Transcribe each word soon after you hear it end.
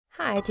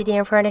Hi, today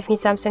in front of me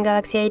Samsung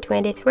Galaxy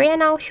A23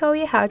 and I'll show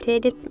you how to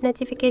edit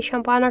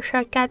notification banner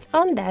shortcuts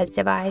on this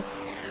device.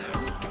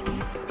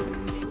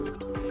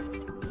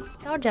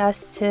 So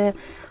just to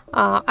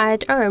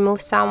add or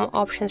remove some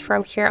options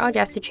from here or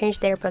just to change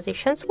their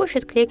positions, we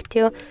should click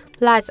to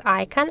plus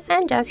icon,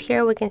 and just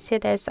here we can see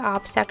this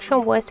up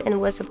section with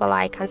invisible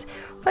icons.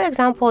 For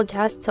example,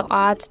 just to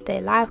add the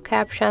live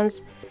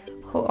captions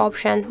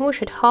option, we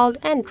should hold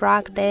and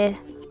drag the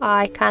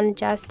icon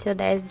just to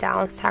this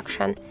down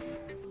section.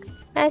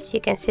 As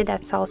you can see,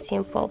 that's so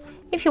simple.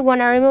 If you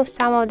want to remove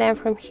some of them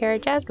from here,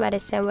 just by the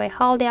same way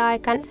hold the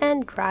icon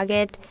and drag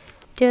it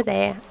to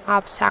the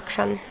up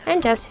section.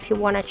 And just if you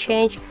want to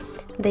change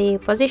the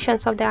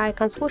positions of the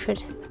icons, we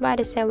should by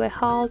the same way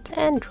hold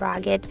and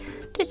drag it.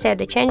 To save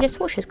the changes,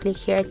 we should click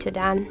here to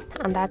done,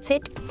 and that's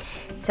it.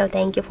 So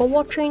thank you for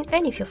watching,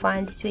 and if you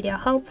find this video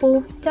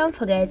helpful, don't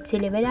forget to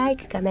leave a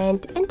like,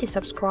 comment and to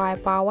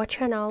subscribe our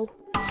channel.